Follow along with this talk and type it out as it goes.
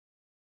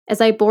As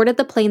I boarded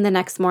the plane the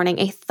next morning,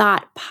 a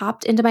thought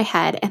popped into my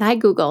head and I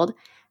Googled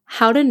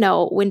how to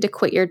know when to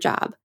quit your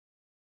job.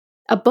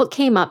 A book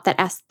came up that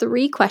asked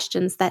 3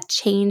 questions that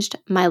changed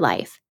my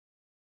life.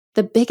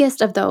 The biggest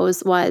of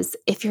those was,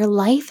 if your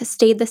life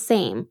stayed the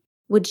same,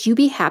 would you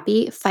be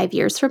happy 5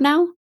 years from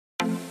now?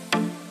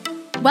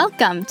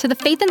 Welcome to the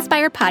Faith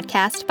Inspired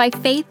podcast by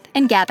Faith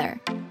and Gather.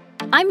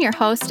 I'm your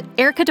host,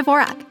 Erica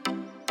Dvorak.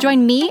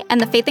 Join me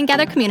and the Faith and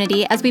Gather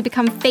community as we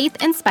become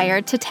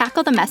faith-inspired to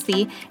tackle the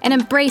messy and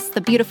embrace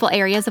the beautiful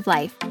areas of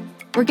life.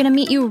 We're going to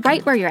meet you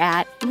right where you're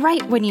at,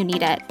 right when you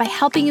need it, by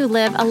helping you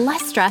live a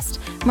less stressed,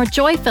 more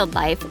joy-filled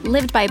life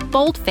lived by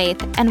bold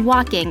faith and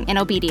walking in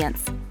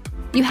obedience.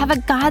 You have a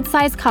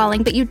God-sized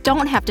calling that you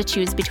don't have to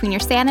choose between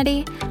your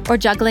sanity or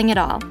juggling it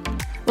all.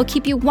 We'll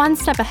keep you one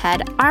step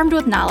ahead, armed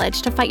with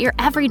knowledge to fight your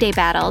everyday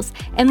battles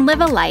and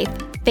live a life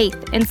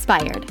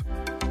faith-inspired.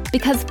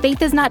 Because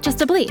faith is not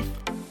just a belief,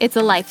 it's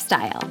a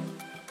lifestyle.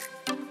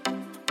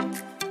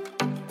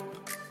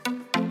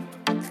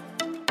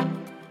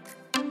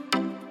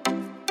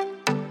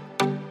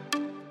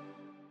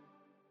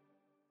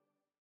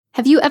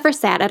 Have you ever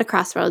sat at a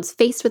crossroads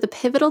faced with a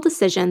pivotal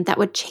decision that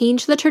would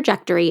change the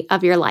trajectory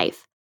of your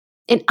life?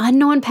 An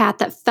unknown path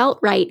that felt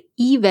right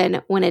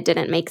even when it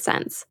didn't make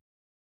sense.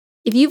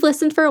 If you've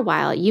listened for a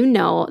while, you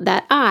know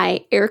that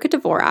I, Erica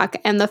Dvorak,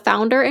 am the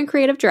founder and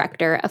creative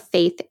director of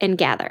Faith and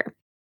Gather.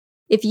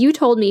 If you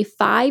told me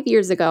 5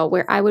 years ago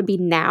where I would be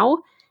now,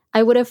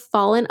 I would have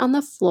fallen on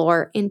the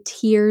floor in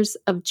tears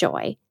of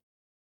joy.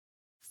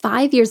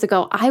 5 years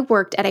ago, I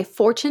worked at a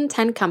Fortune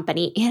 10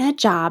 company in a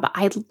job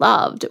I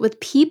loved with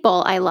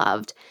people I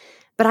loved,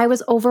 but I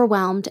was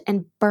overwhelmed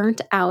and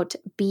burnt out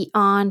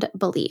beyond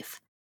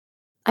belief.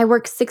 I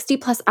worked 60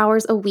 plus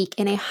hours a week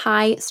in a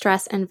high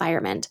stress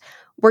environment,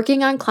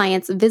 working on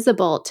clients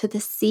visible to the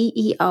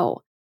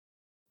CEO.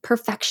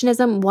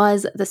 Perfectionism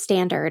was the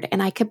standard,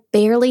 and I could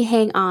barely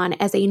hang on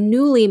as a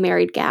newly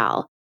married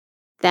gal.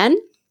 Then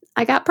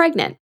I got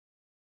pregnant.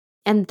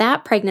 And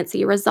that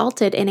pregnancy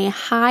resulted in a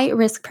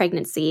high-risk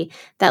pregnancy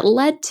that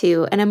led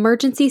to an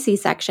emergency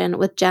C-section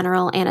with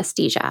general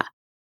anesthesia.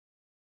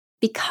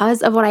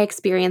 Because of what I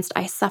experienced,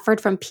 I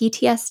suffered from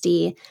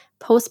PTSD,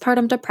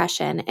 postpartum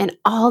depression, and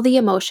all the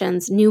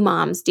emotions new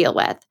moms deal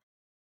with.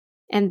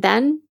 And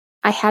then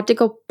I had to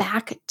go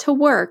back to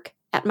work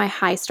at my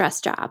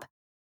high-stress job.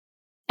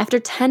 After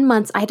 10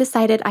 months, I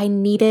decided I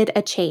needed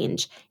a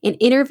change and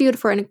interviewed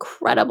for an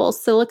incredible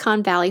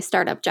Silicon Valley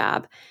startup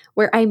job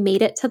where I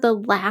made it to the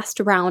last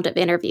round of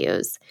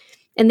interviews.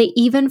 And they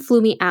even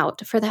flew me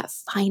out for that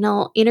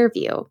final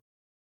interview.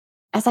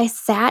 As I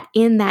sat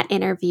in that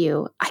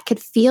interview, I could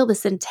feel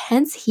this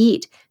intense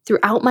heat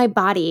throughout my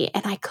body,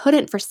 and I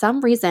couldn't, for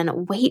some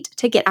reason, wait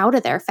to get out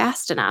of there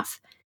fast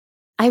enough.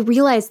 I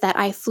realized that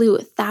I flew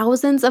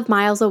thousands of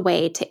miles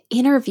away to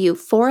interview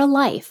for a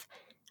life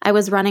I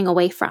was running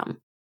away from.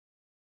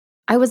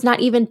 I was not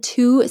even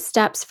 2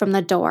 steps from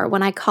the door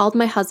when I called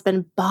my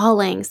husband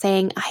bawling,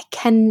 saying, I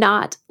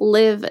cannot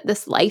live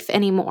this life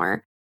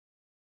anymore.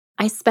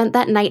 I spent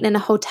that night in a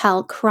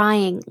hotel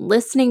crying,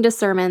 listening to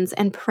sermons,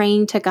 and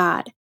praying to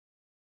God.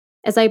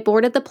 As I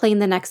boarded the plane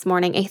the next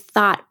morning, a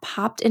thought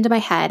popped into my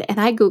head and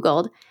I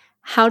Googled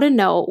how to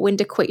know when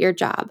to quit your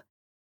job.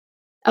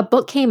 A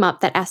book came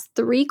up that asked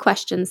 3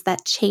 questions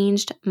that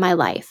changed my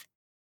life.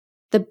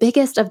 The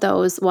biggest of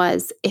those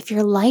was, if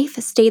your life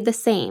stayed the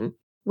same,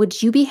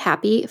 would you be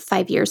happy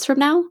 5 years from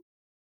now?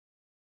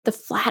 The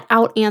flat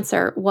out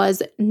answer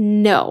was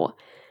no.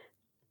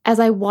 As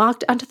I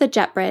walked onto the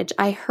jet bridge,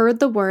 I heard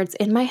the words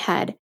in my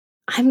head,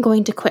 I'm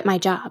going to quit my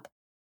job.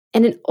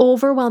 And an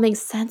overwhelming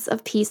sense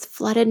of peace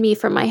flooded me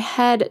from my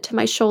head to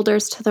my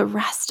shoulders to the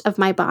rest of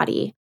my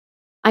body.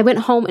 I went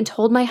home and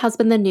told my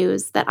husband the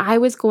news that I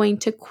was going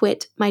to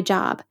quit my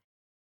job.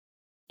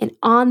 And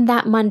on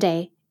that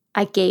Monday,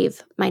 I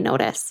gave my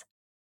notice.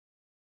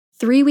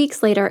 3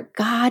 weeks later,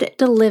 God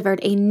delivered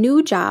a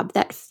new job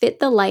that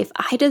fit the life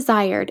I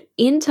desired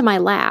into my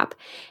lap.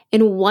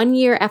 And 1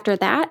 year after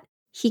that,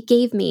 He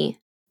gave me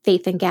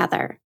Faith and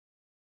Gather.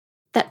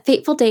 That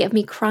fateful day of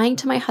me crying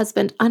to my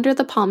husband under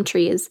the palm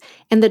trees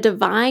and the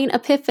divine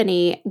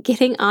epiphany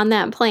getting on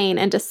that plane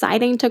and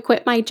deciding to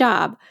quit my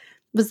job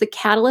was the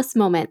catalyst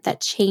moment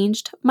that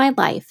changed my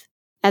life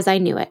as I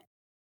knew it.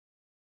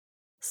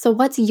 So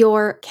what's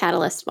your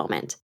catalyst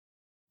moment?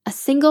 A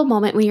single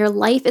moment when your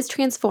life is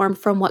transformed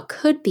from what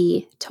could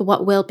be to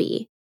what will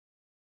be.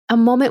 A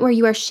moment where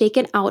you are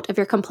shaken out of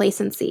your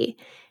complacency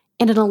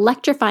and an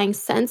electrifying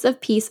sense of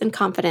peace and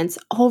confidence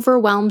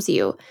overwhelms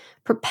you,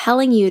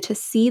 propelling you to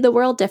see the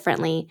world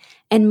differently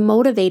and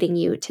motivating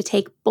you to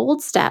take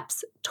bold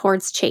steps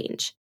towards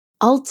change,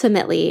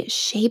 ultimately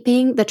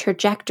shaping the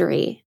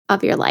trajectory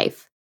of your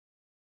life.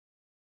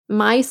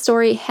 My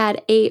story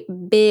had a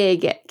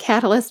big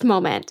catalyst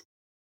moment.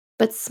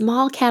 But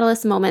small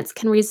catalyst moments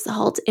can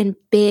result in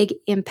big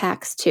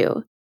impacts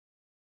too.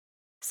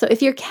 So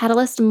if your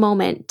catalyst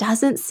moment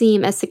doesn't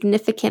seem as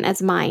significant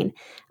as mine,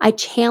 I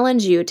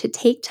challenge you to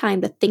take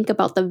time to think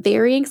about the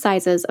varying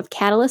sizes of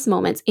catalyst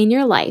moments in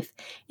your life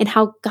and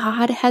how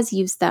God has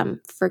used them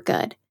for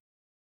good.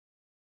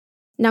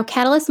 Now,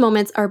 catalyst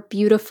moments are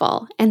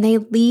beautiful and they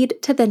lead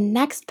to the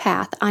next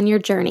path on your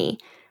journey.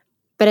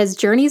 But as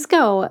journeys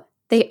go,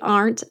 they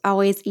aren't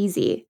always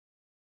easy.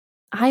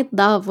 I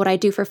love what I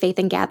do for Faith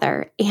and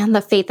Gather and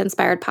the Faith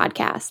Inspired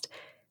podcast.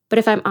 But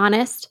if I'm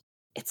honest,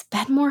 it's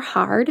been more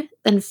hard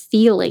than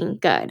feeling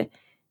good.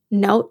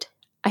 Note,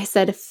 I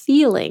said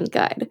feeling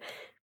good.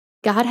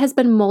 God has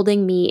been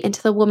molding me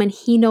into the woman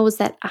He knows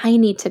that I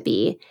need to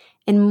be,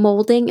 and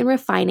molding and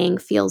refining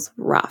feels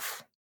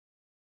rough.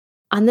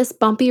 On this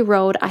bumpy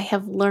road, I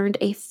have learned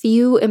a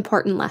few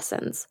important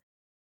lessons.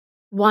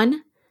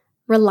 1,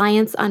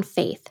 reliance on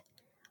faith.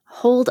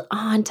 Hold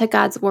on to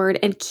God's word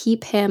and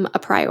keep Him a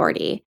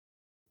priority.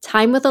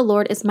 Time with the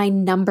Lord is my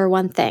number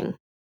one thing.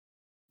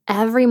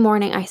 Every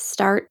morning I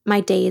start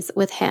my days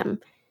with Him,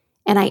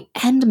 and I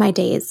end my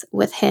days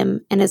with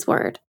Him and His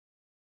word.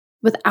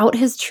 Without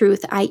His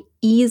truth, I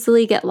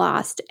easily get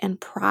lost, and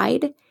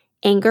pride,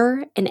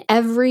 anger, and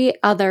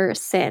every other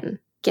sin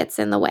gets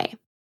in the way.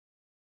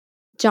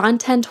 John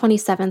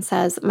 10:27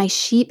 says, "My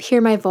sheep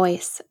hear my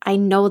voice. I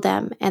know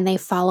them, and they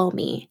follow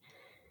me."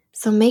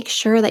 So make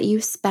sure that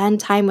you spend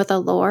time with the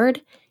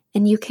Lord,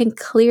 and you can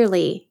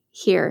clearly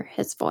hear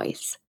His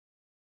voice.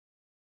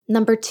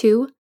 Number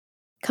 2,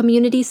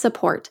 community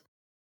support.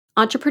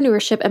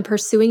 Entrepreneurship and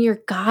pursuing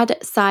your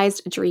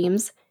God-sized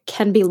dreams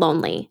can be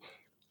lonely,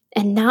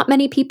 and not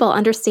many people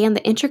understand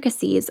the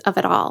intricacies of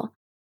it all.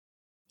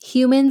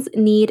 Humans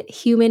need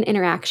human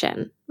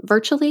interaction,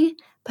 virtually,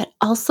 but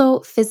also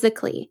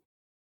physically.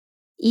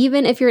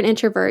 Even if you're an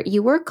introvert,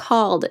 you were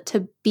called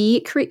to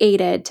be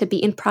created to be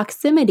in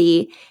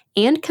proximity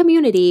and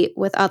community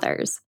with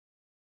others.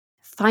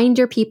 Find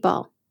your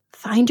people,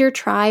 find your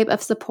tribe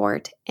of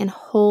support, and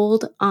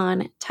hold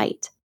on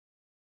tight.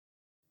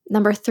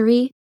 Number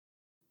 3,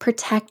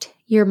 protect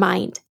your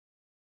mind.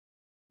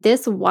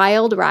 This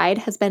wild ride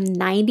has been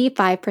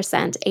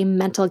 95% a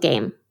mental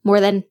game,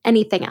 more than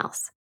anything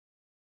else.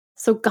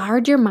 So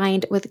guard your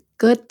mind with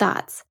good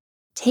thoughts.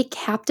 Take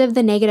captive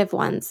the negative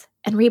ones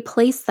and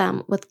replace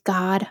them with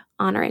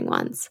God-honoring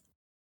ones.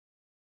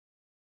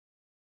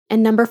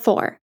 And number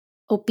 4,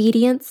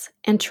 obedience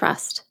and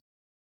trust.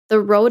 The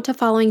road to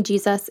following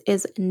Jesus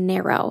is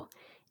narrow,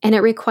 and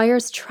it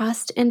requires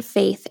trust and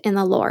faith in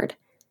the Lord.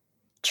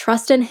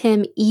 Trust in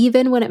Him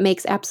even when it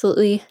makes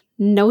absolutely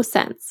no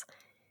sense.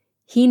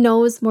 He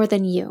knows more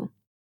than you.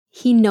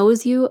 He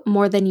knows you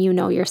more than you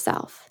know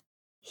yourself.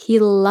 He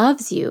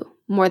loves you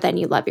more than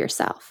you love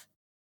yourself.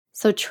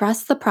 So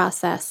trust the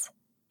process,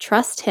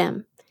 trust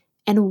Him,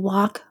 and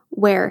walk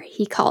where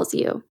He calls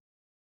you.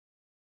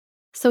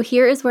 So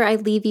here is where I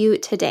leave you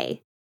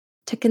today,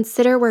 to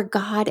consider where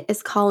God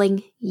is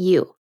calling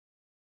you.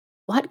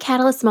 What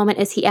catalyst moment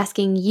is He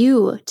asking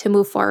you to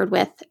move forward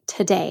with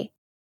today?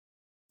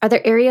 Are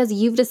there areas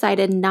you've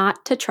decided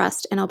not to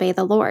trust and obey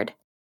the Lord?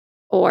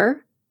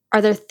 Or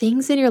are there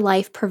things in your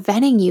life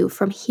preventing you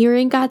from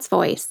hearing God's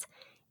voice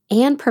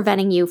and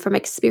preventing you from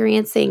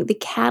experiencing the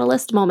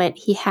catalyst moment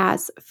He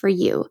has for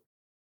you?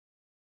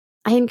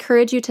 I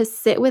encourage you to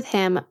sit with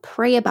Him,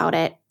 pray about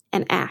it,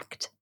 and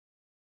act.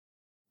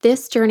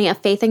 This journey of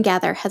Faith and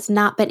Gather has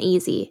not been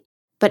easy,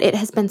 but it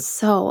has been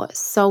so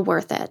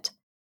worth it.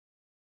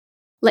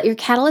 Let your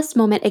catalyst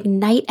moment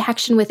ignite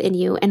action within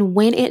you, and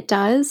when it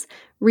does,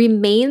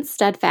 remain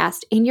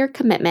steadfast in your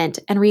commitment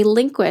and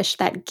relinquish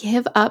that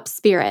give up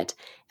spirit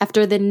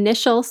after the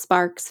initial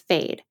sparks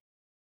fade.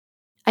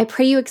 I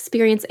pray you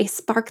experience a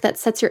spark that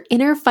sets your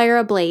inner fire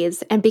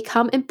ablaze and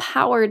become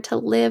empowered to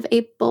live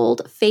a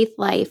bold faith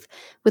life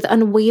with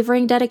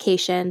unwavering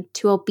dedication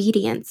to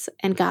obedience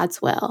and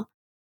God's will.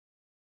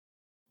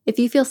 If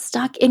you feel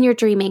stuck in your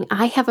dreaming,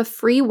 I have a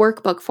free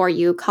workbook for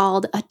you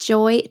called A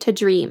Joy to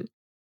Dream.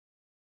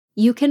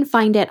 You can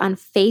find it on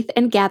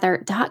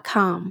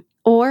faithandgather.com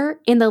or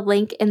in the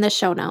link in the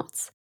show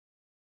notes.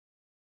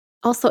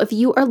 Also, if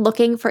you are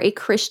looking for a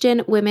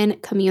Christian women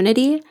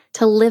community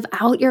to live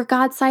out your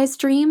God-sized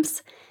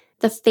dreams,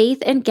 the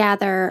Faith and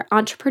Gather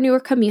entrepreneur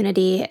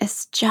community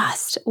is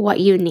just what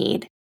you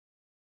need.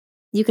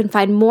 You can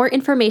find more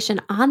information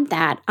on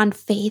that on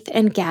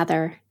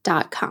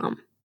faithandgather.com.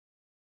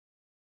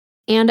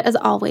 And as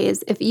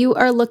always, if you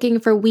are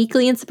looking for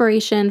weekly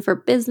inspiration for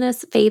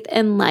business, faith,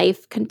 and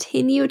life,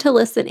 continue to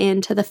listen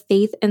in to the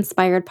Faith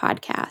Inspired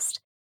podcast.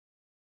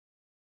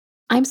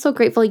 I'm so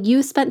grateful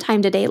you spent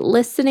time today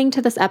listening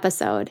to this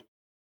episode.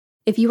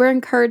 If you were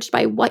encouraged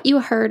by what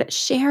you heard,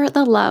 share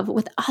the love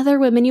with other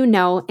women you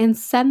know and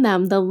send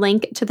them the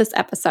link to this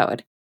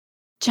episode.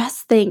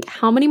 Just think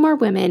how many more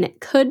women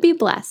could be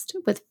blessed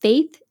with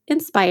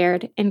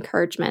faith-inspired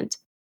encouragement.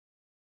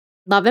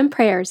 Love and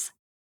prayers,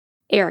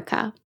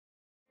 Erica.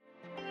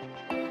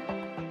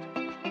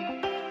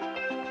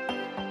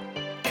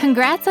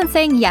 Congrats on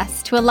saying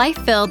yes to a life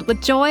filled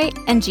with joy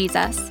and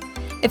Jesus.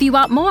 If you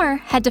want more,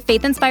 head to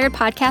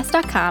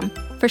faithinspiredpodcast.com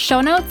for show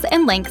notes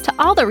and links to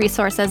all the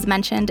resources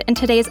mentioned in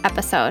today's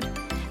episode.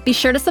 Be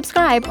sure to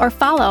subscribe or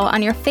follow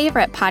on your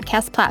favorite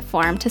podcast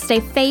platform to stay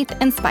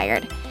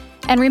faith-inspired.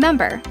 And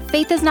remember,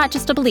 faith is not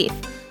just a belief,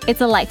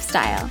 it's a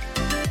lifestyle.